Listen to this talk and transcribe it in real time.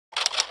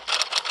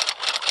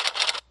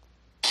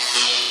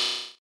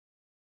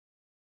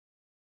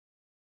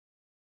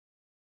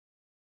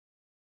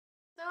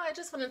So I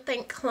just want to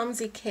thank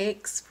Clumsy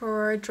Cakes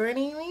for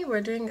joining me. We're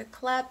doing a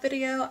collab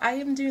video. I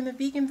am doing the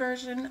vegan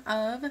version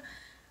of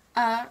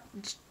uh,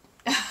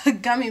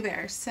 gummy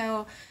bears.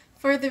 So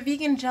for the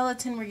vegan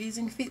gelatin, we're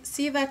using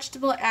sea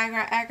vegetable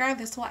agar.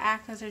 This will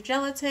act as a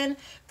gelatin.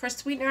 For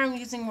sweetener, I'm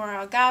using more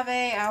agave.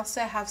 I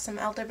also have some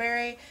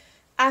elderberry,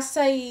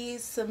 acai,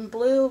 some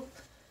blue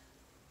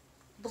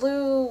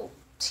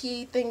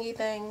tea thingy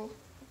thing.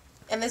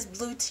 And this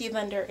blue tea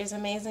blender is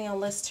amazing. I'll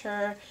list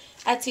her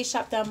Etsy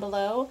shop down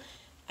below.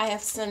 I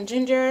have some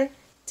ginger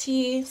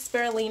tea,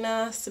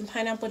 spirulina, some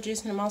pineapple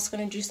juice, and I'm also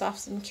going to juice off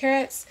some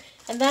carrots.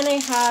 And then I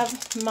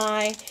have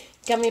my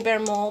gummy bear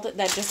mold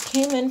that just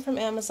came in from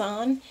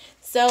Amazon.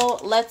 So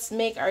let's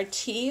make our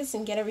teas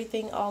and get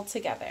everything all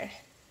together.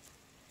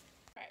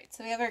 Alright,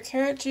 so we have our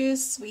carrot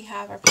juice, we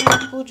have our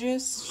pineapple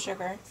juice,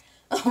 sugar,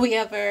 we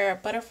have our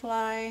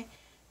butterfly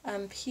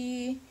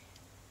pea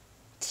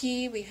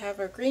tea, we have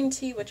our green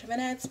tea, which I'm going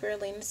to add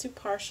spirulina to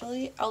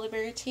partially,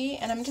 elderberry tea,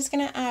 and I'm just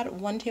going to add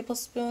 1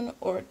 tablespoon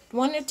or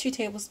 1 to 2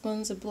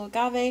 tablespoons of blue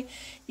agave.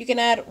 You can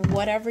add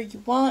whatever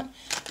you want,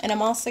 and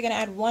I'm also going to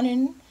add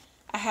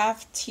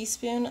 1½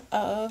 teaspoon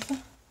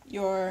of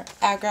your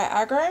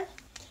agar.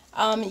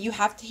 You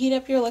have to heat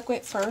up your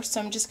liquid first, so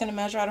I'm just going to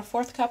measure out a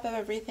 1/4 cup of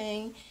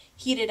everything,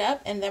 heat it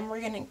up, and then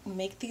we're going to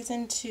make these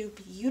into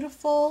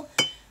beautiful,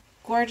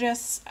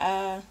 gorgeous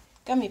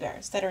gummy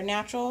bears that are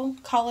natural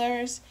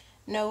colors,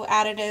 no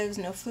additives,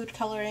 no food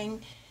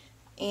coloring,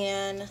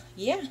 and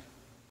yeah.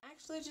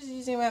 Actually just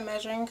using my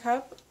measuring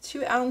cup.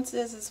 2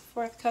 ounces is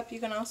 1/4 cup. You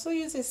can also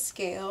use a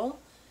scale,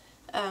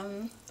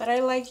 but I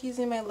like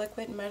using my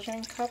liquid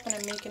measuring cup when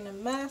I'm making a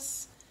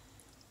mess,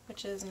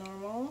 which is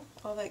normal.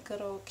 All that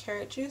good old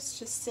carrot juice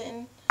just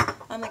sitting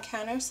on the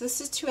counter. So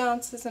this is 2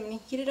 ounces. I'm going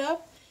to heat it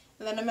up,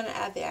 and then I'm going to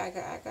add the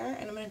agar,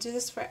 and I'm going to do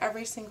this for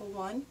every single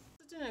one.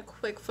 Doing a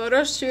quick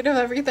photo shoot of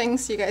everything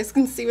so you guys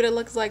can see what it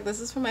looks like. This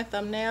is for my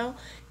thumbnail,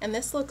 and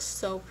this looks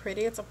so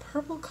pretty. It's a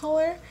purple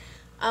color,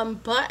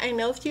 but I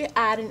know if you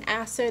add an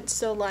acid,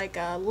 so like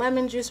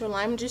lemon juice or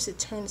lime juice, it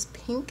turns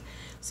pink,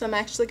 so I'm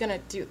actually gonna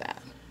do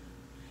that.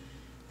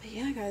 But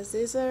yeah guys,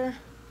 these are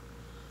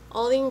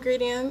all the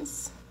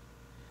ingredients.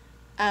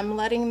 I'm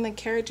letting the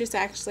carrot juice,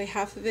 actually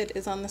half of it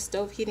is on the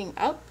stove heating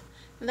up,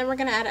 and then we're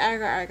gonna add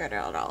agar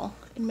to it all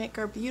and make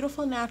our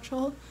beautiful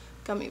natural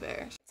gummy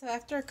bears. So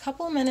after a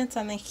couple of minutes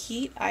on the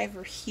heat, I've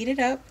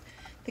reheated up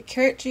the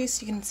carrot juice.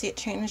 You can see it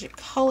change its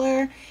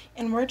color,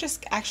 and we're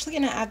just actually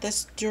going to add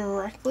this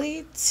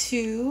directly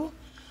to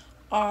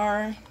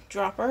our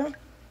dropper,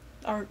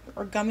 our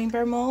gummy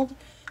bear mold,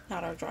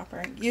 not our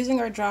dropper. Using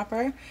our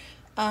dropper,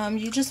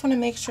 you just want to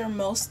make sure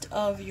most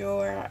of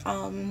your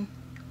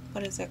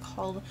what is it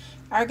called,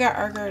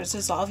 agar is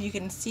dissolved. You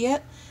can see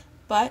it,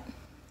 but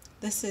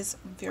this is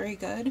very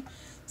good.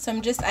 So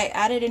I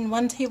added in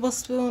 1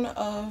 tablespoon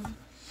of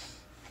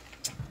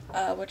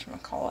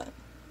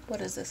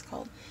what is this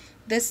called?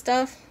 This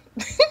stuff,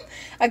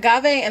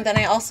 agave, and then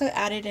I also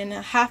added in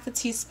 1/2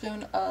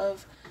 teaspoon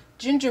of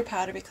ginger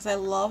powder because I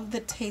love the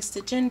taste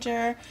of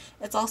ginger.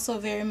 It's also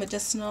very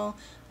medicinal.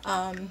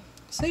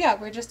 So yeah,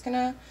 we're just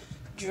gonna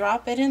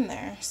drop it in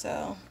there.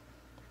 So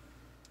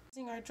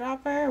using our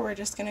dropper, we're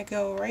just gonna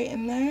go right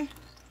in there.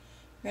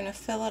 We're gonna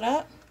fill it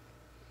up,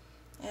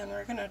 and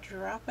we're gonna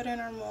drop it in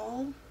our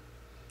mold.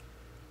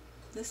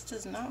 This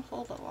does not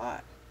hold a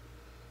lot.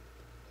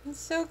 It's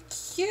so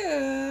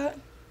cute.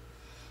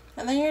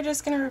 And then you're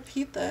just going to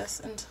repeat this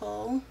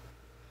until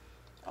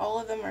all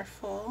of them are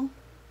full.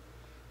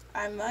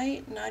 I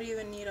might not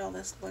even need all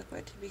this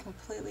liquid, to be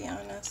completely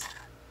honest.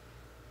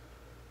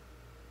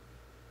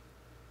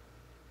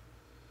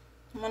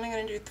 I'm only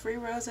going to do 3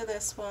 rows of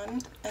this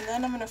one, and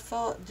then I'm going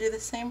to do the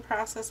same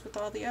process with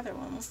all the other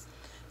ones.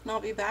 And I'll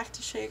be back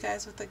to show you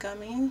guys what the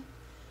gummy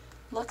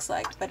looks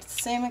like, but it's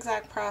the same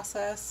exact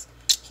process.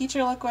 Heat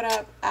your liquid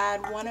up,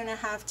 add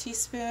 1½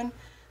 teaspoon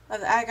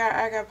of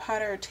agar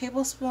powder, 1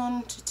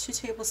 tablespoon to 2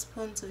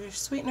 tablespoons of your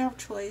sweetener of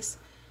choice,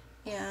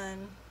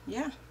 and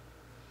yeah,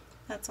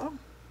 that's all.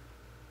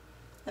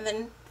 And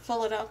then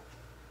fill it up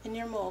in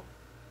your mold.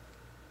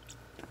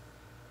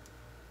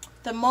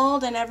 The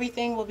mold and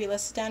everything will be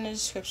listed down in the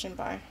description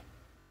bar.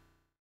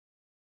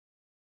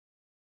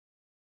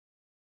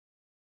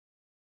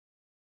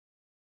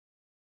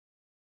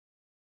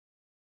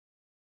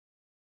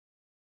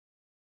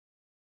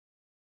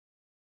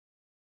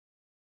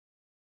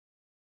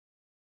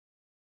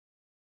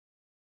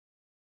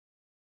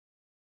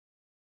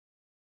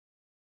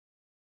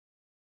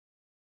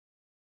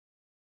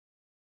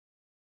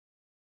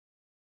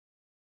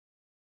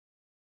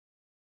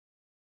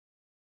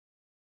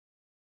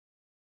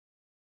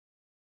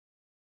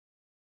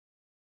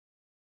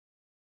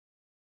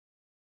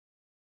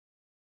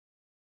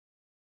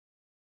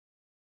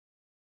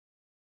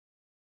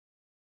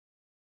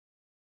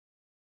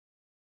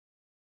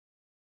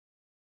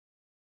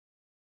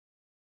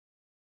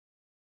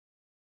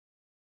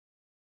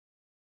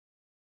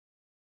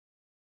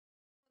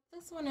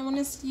 This one, I want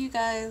to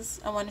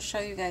show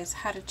you guys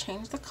how to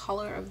change the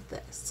color of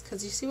this,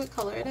 because you see what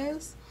color it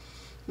is?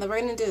 Now we're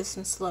going to do this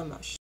in slow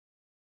motion.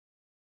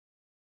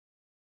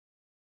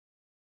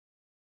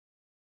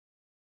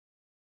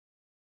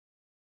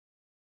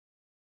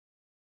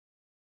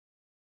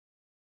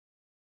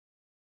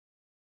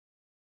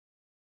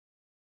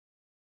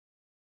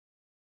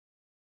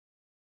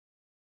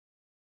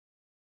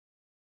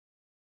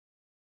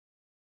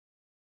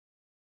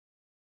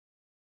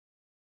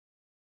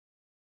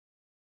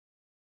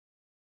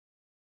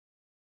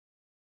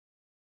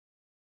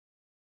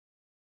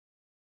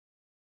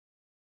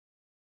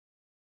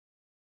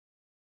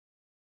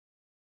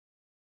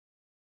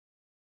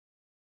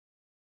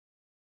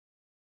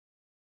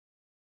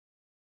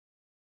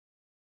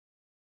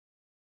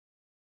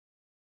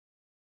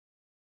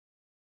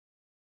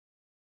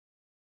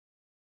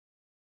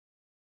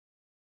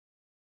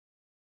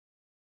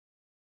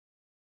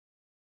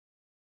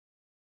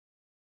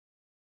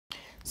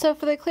 So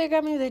for the clear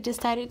gummy, they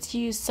decided to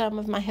use some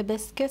of my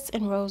hibiscus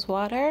and rose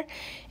water.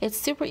 It's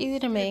super easy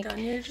to make,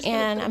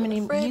 and I'm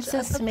going to use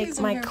this to make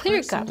my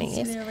clear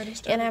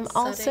gummies. And I'm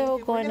also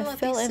going to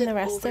fill in the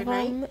rest of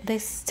them.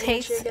 This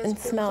tastes and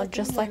smells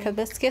just like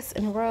hibiscus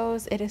and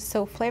rose. It is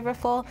so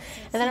flavorful.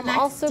 And then I'm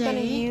also going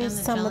to use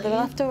some of the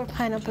leftover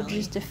pineapple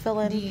juice to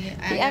fill in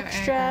the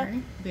extra.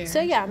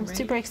 So yeah, I'm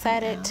super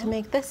excited to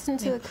make this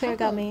into the clear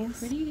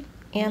gummies.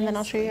 And then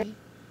I'll show you.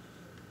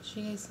 So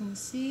you guys can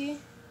see.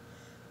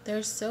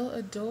 They're so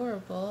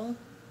adorable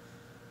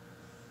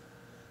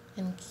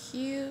and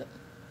cute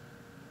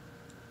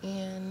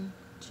and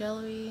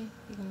jello-y.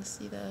 You can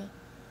see the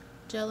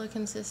jello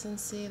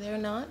consistency. They're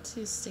not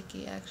too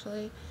sticky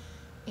actually,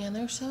 and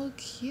they're so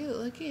cute.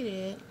 Look at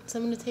it. So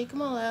I'm going to take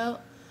them all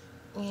out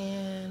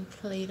and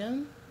plate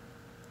them.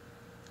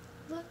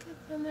 Look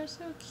at them. They're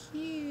so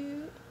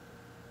cute.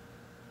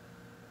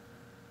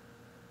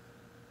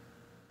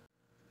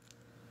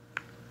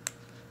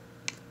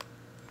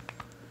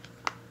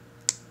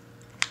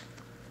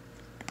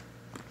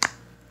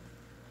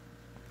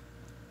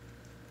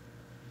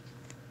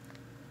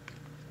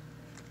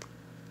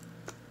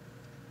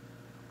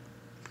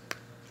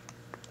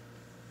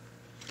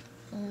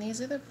 And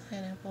these are the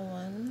pineapple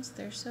ones.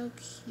 They're so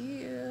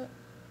cute.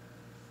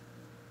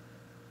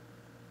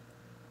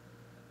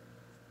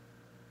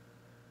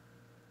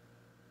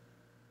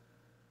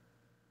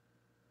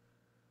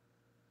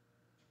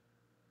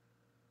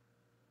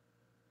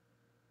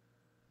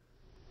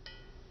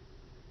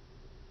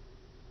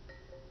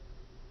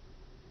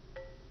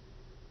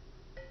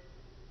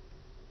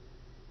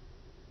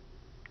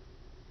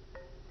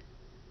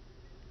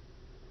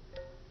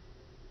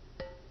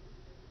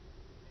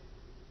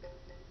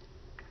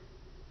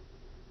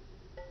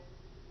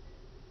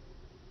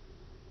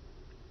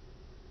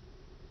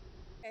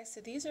 Okay,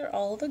 so these are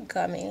all the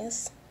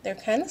gummies. They're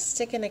kind of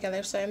sticking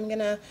together, so I'm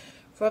gonna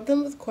rub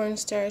them with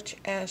cornstarch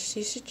as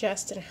she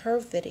suggests in her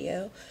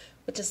video,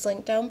 which is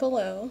linked down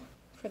below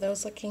for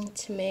those looking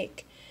to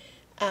make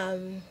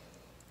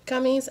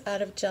gummies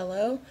out of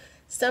jello.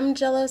 Some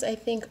jellos I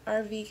think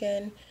are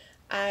vegan.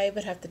 I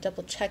would have to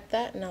double check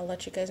that, and I'll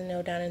let you guys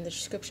know down in the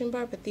description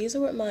bar, but these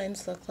are what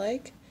mine's look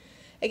like.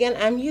 Again,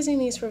 I'm using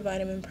these for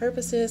vitamin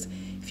purposes.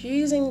 If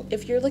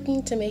you're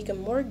looking to make a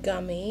more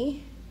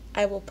gummy,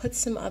 I will put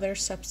some other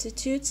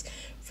substitutes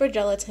for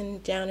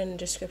gelatin down in the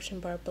description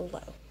bar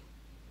below.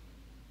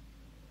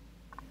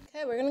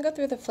 Okay, we're gonna go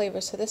through the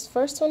flavors. So this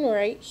first one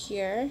right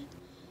here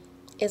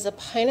is a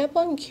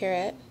pineapple and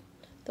carrot.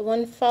 The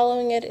one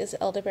following it is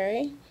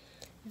elderberry.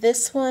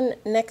 This one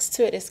next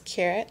to it is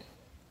carrot.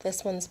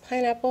 This one's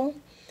pineapple.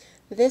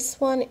 This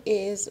one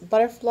is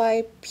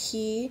butterfly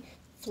pea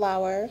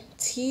flower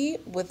tea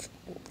with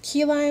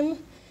key lime.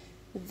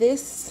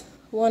 This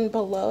one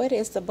below it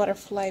is the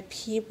butterfly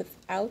pea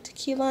without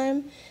key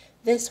lime.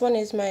 This one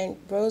is my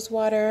rose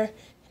water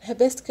and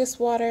hibiscus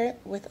water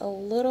with a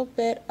little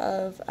bit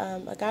of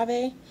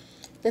agave.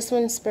 This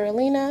one's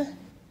spirulina.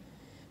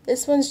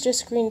 This one's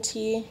just green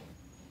tea.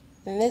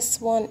 And this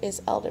one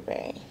is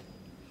elderberry.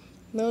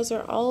 And those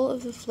are all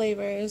of the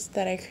flavors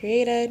that I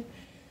created.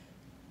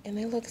 And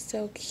they look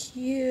so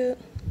cute.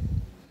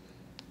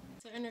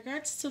 So in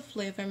regards to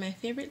flavor, my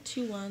favorite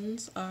two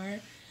ones are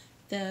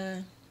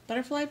the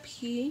butterfly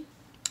pea,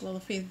 well, the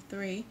favorite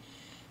three,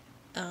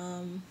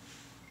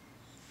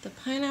 the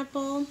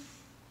pineapple,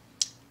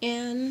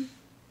 and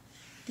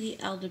the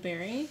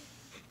elderberry.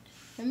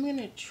 I'm going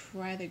to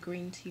try the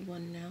green tea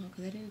one now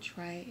because I didn't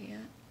try it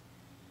yet.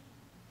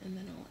 And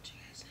then I'll let you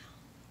guys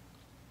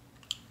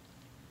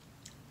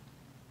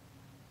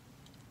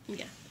know.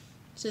 Yeah,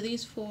 so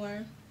these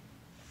four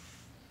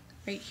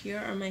right here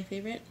are my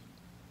favorite.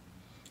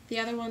 The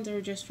other ones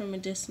are just for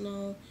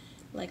medicinal,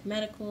 like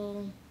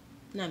medical,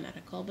 not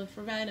medical, but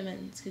for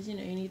vitamins, because you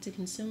know you need to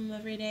consume them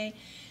every day.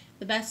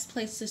 The best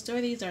place to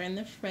store these are in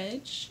the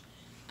fridge.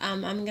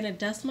 I'm gonna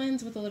dust mine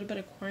with a little bit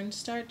of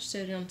cornstarch so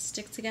they don't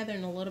stick together,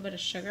 and a little bit of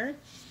sugar.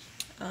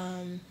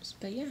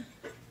 But yeah,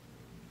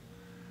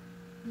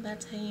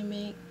 that's how you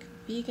make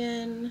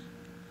vegan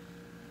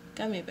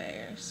gummy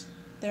bears.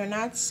 They're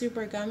not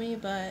super gummy,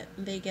 but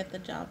they get the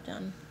job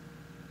done.